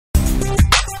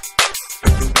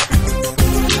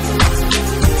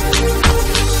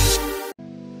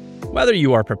Whether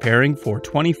you are preparing for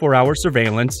 24-hour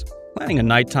surveillance, planning a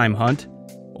nighttime hunt,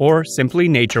 or simply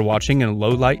nature watching in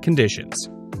low-light conditions,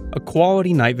 a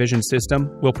quality night vision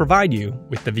system will provide you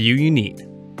with the view you need.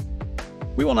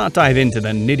 We will not dive into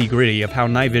the nitty-gritty of how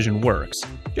night vision works.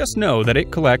 Just know that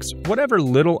it collects whatever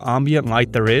little ambient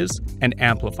light there is and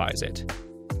amplifies it.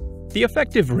 The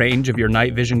effective range of your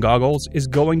night vision goggles is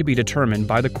going to be determined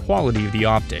by the quality of the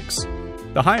optics.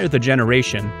 The higher the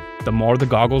generation, the more the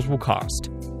goggles will cost.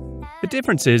 The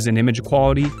differences in image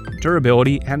quality,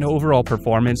 durability, and overall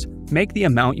performance make the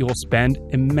amount you will spend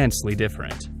immensely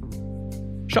different.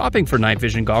 Shopping for night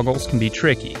vision goggles can be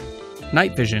tricky.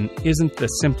 Night vision isn't the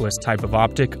simplest type of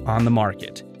optic on the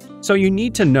market, so you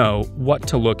need to know what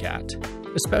to look at,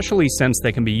 especially since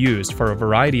they can be used for a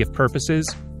variety of purposes,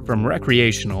 from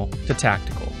recreational to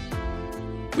tactical.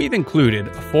 We've included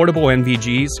affordable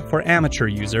NVGs for amateur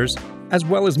users, as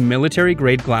well as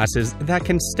military-grade glasses that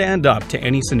can stand up to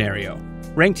any scenario,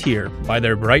 ranked here by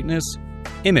their brightness,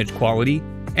 image quality,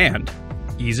 and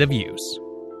ease of use.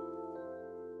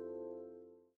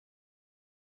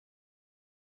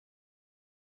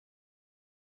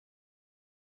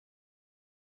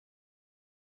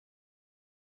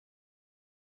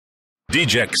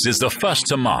 DIGEX is the first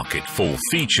to market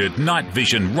full-featured night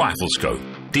vision riflescope,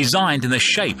 designed in the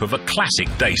shape of a classic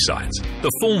day sight.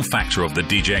 The form factor of the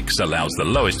DIGEX allows the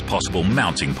lowest possible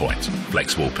mounting point,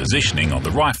 flexible positioning of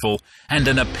the rifle, and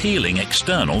an appealing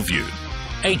external view.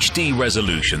 HD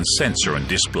resolution sensor and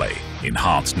display,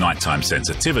 enhanced nighttime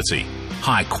sensitivity,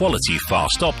 high-quality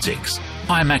fast optics,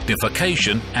 high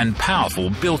magnification and powerful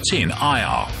built-in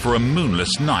IR for a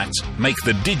moonless night make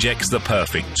the DIGEX the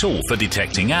perfect tool for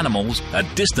detecting animals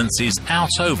at distances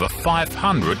out over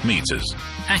 500 meters.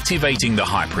 Activating the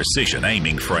high-precision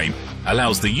aiming frame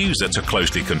allows the user to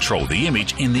closely control the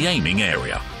image in the aiming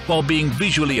area, while being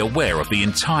visually aware of the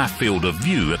entire field of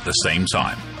view at the same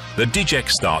time. The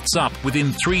DIGEX starts up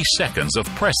within 3 seconds of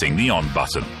pressing the on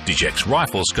button. DIGEX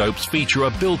riflescopes feature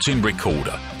a built-in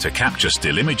recorder to capture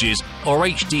still images or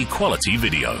HD quality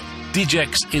video.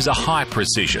 DIGEX is a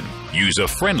high-precision,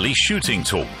 user-friendly shooting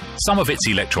tool. Some of its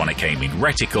electronic aiming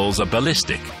reticles are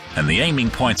ballistic, and the aiming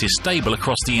point is stable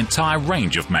across the entire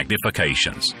range of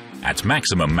magnifications. At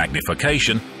maximum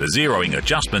magnification, the zeroing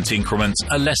adjustment increments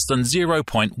are less than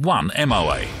 0.1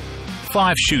 MOA.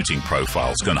 5 shooting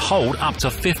profiles can hold up to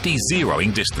 50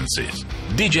 zeroing distances.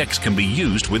 DIGEX can be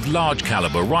used with large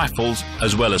caliber rifles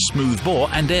as well as smoothbore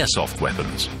and airsoft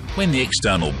weapons. When the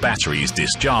external battery is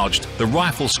discharged, the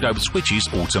riflescope switches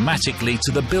automatically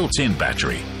to the built-in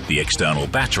battery. The external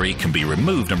battery can be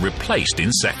removed and replaced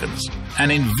in seconds.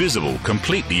 An invisible,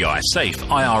 completely eye-safe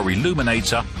IR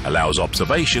illuminator allows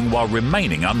observation while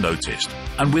remaining unnoticed,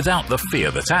 and without the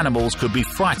fear that animals could be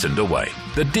frightened away.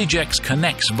 The DIGEX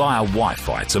connects via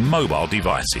Wi-Fi to mobile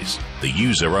devices. The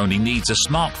user only needs a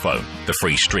smartphone, the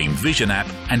free Stream Vision app,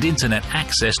 and internet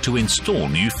access to install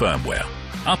new firmware.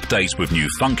 Updates with new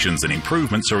functions and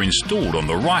improvements are installed on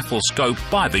the riflescope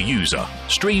by the user.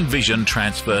 Stream Vision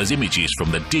transfers images from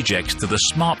the DIGEX to the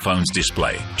smartphone's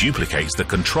display, duplicates the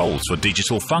controls for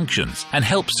digital functions, and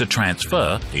helps to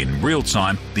transfer, in real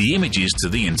time, the images to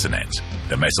the internet.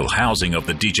 The metal housing of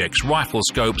the DIGEX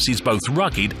riflescopes is both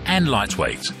rugged and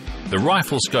lightweight. The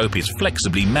riflescope is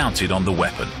flexibly mounted on the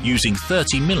weapon using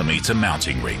 30mm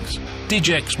mounting rings.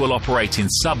 DIGEX will operate in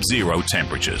sub-zero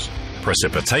temperatures,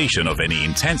 precipitation of any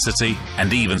intensity,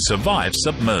 and even survive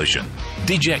submersion.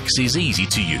 DIGEX is easy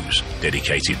to use.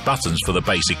 Dedicated buttons for the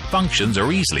basic functions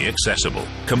are easily accessible.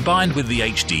 Combined with the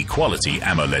HD quality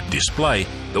AMOLED display,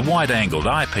 the wide-angled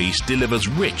eyepiece delivers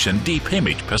rich and deep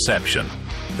image perception.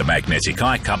 The magnetic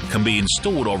eye cup can be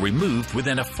installed or removed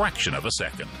within a fraction of a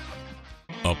second.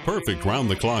 A perfect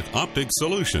round-the-clock optics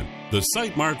solution. The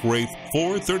Sightmark Wraith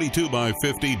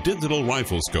 432x50 digital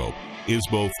riflescope is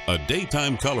both a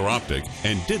daytime color optic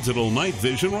and digital night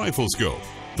vision riflescope.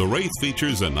 The Wraith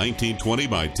features a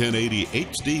 1920x1080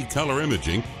 HD color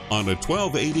imaging on a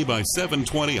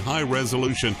 1280x720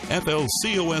 high-resolution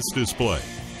FLCOS display,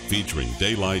 featuring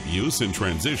daylight use and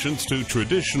transitions to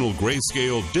traditional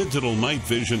grayscale digital night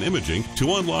vision imaging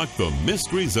to unlock the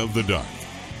mysteries of the dark.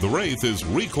 The Wraith is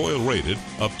recoil rated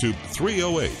up to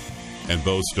 308 and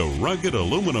boasts a rugged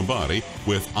aluminum body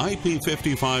with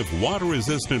IP55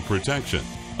 water-resistant protection,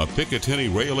 a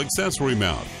Picatinny rail accessory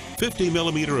mount,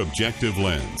 50mm objective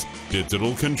lens,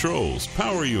 digital controls,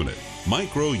 power unit,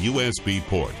 micro USB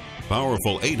port,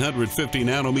 powerful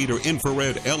 850nm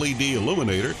infrared LED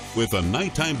illuminator with a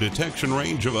nighttime detection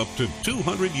range of up to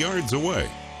 200 yards away,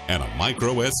 and a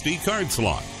micro SD card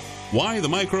slot. Why the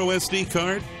micro SD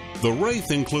card? The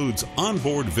Wraith includes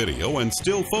onboard video and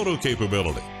still photo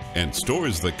capability, and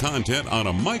stores the content on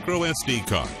a micro SD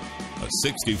card. A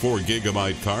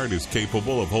 64GB card is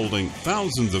capable of holding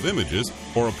thousands of images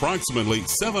or approximately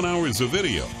 7 hours of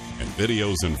video, and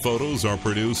videos and photos are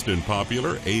produced in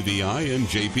popular AVI and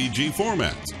JPG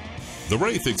formats. The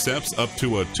Wraith accepts up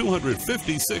to a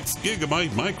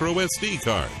 256GB micro SD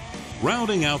card.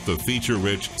 Rounding out the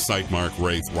feature-rich Sightmark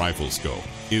Wraith Riflescope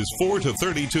is 4 to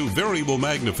 32 variable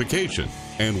magnification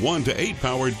and 1 to 8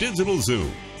 power digital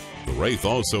zoom. The Wraith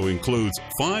also includes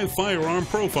 5 firearm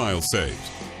profile saves,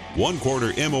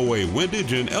 1/4 MOA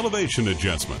windage and elevation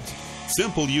adjustments,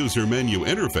 simple user menu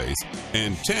interface,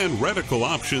 and 10 reticle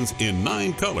options in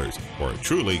 9 colors for a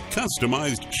truly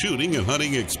customized shooting and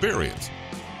hunting experience.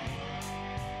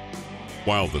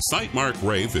 While the Sightmark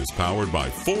Wraith is powered by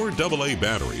 4 AA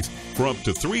batteries for up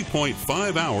to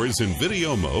 3.5 hours in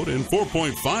video mode and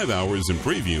 4.5 hours in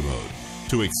preview mode.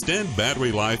 To extend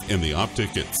battery life in the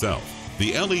optic itself,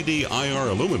 the LED IR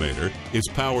illuminator is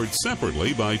powered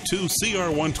separately by 2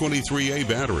 CR123A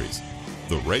batteries.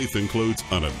 The Wraith includes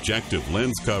an objective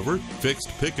lens cover, fixed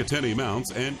Picatinny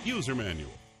mounts, and user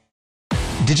manual.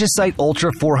 Digisight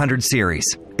Ultra 400 series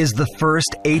is the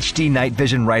first HD night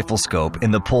vision rifle scope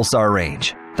in the Pulsar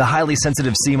range. The highly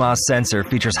sensitive CMOS sensor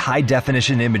features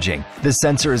high-definition imaging. This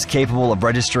sensor is capable of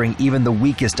registering even the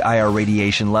weakest IR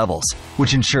radiation levels,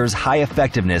 which ensures high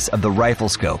effectiveness of the rifle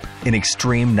scope in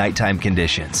extreme nighttime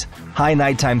conditions. High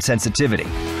nighttime sensitivity.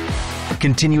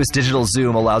 Continuous digital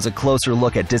zoom allows a closer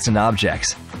look at distant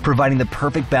objects, providing the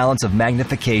perfect balance of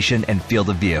magnification and field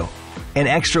of view. An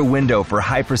extra window for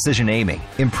high-precision aiming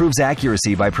improves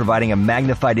accuracy by providing a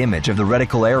magnified image of the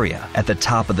reticle area at the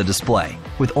top of the display.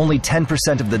 With only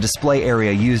 10% of the display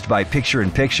area used by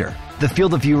picture-in-picture, the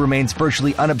field of view remains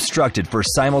virtually unobstructed for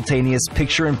simultaneous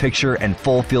picture-in-picture and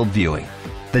full-field viewing.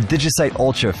 The Digisight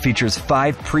Ultra features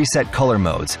 5 preset color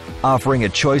modes, offering a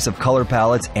choice of color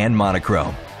palettes and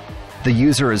monochrome. The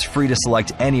user is free to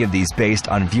select any of these based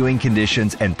on viewing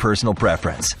conditions and personal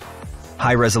preference.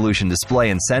 High-resolution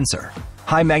display and sensor,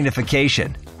 high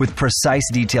magnification with precise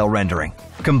detail rendering.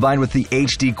 Combined with the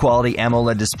HD quality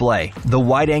AMOLED display, the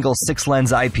wide-angle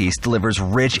 6-lens eyepiece delivers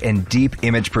rich and deep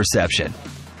image perception.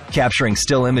 Capturing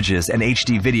still images and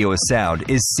HD video as sound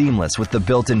is seamless with the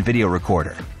built-in video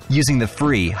recorder. Using the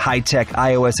free, high-tech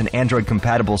iOS and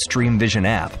Android-compatible Stream Vision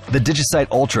app, the Digisight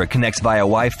Ultra connects via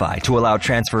Wi-Fi to allow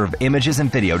transfer of images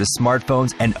and video to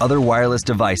smartphones and other wireless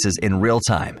devices in real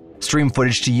time. Stream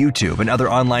footage to YouTube and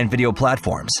other online video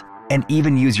platforms, and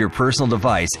even use your personal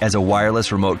device as a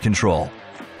wireless remote control.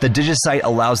 The Digisight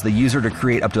allows the user to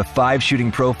create up to 5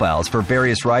 shooting profiles for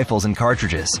various rifles and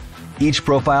cartridges. Each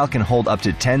profile can hold up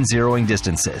to 10 zeroing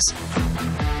distances.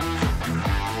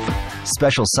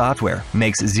 Special software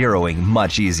makes zeroing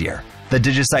much easier. The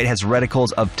Digisight has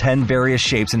reticles of 10 various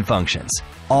shapes and functions,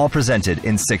 all presented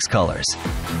in 6 colors.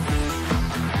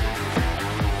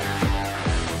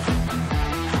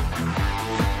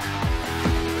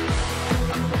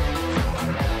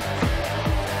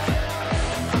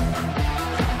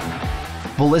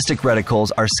 Ballistic reticles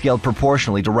are scaled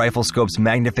proportionally to Riflescope's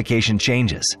magnification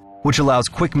changes, which allows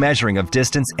quick measuring of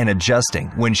distance and adjusting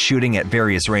when shooting at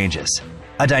various ranges.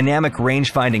 A dynamic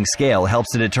range-finding scale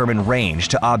helps to determine range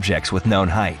to objects with known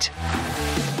height.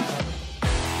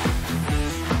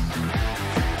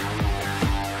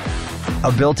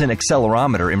 A built-in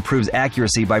accelerometer improves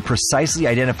accuracy by precisely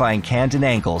identifying canted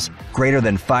angles greater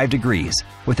than 5 degrees,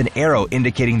 with an arrow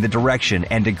indicating the direction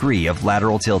and degree of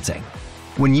lateral tilting.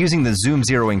 When using the zoom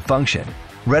zeroing function,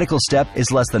 reticle step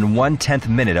is less than 1/10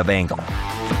 minute of angle.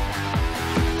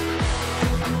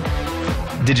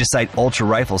 Digisight Ultra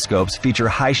Riflescopes feature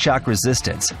high shock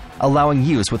resistance, allowing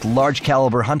use with large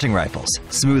caliber hunting rifles,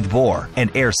 smooth bore,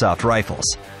 and airsoft rifles.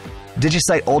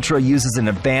 Digisight Ultra uses an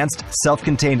advanced,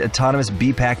 self-contained autonomous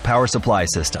BPAC power supply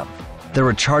system. The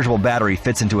rechargeable battery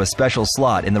fits into a special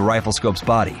slot in the Riflescope's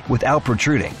body without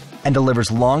protruding and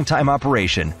delivers long-time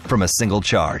operation from a single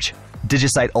charge.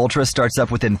 Digisight Ultra starts up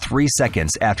within 3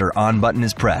 seconds after on button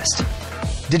is pressed.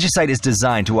 Digisight is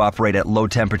designed to operate at low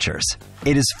temperatures.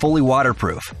 It is fully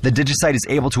waterproof. The Digisight is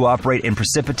able to operate in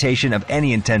precipitation of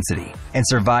any intensity and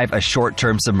survive a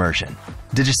short-term submersion.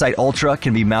 Digisight Ultra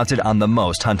can be mounted on the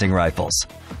most hunting rifles.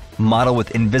 Model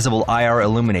with invisible IR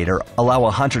illuminator allow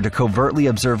a hunter to covertly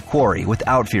observe quarry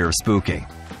without fear of spooking.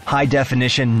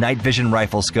 High-definition night vision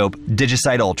rifle scope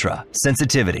Digisight Ultra.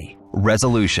 Sensitivity,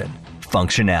 resolution,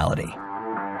 functionality.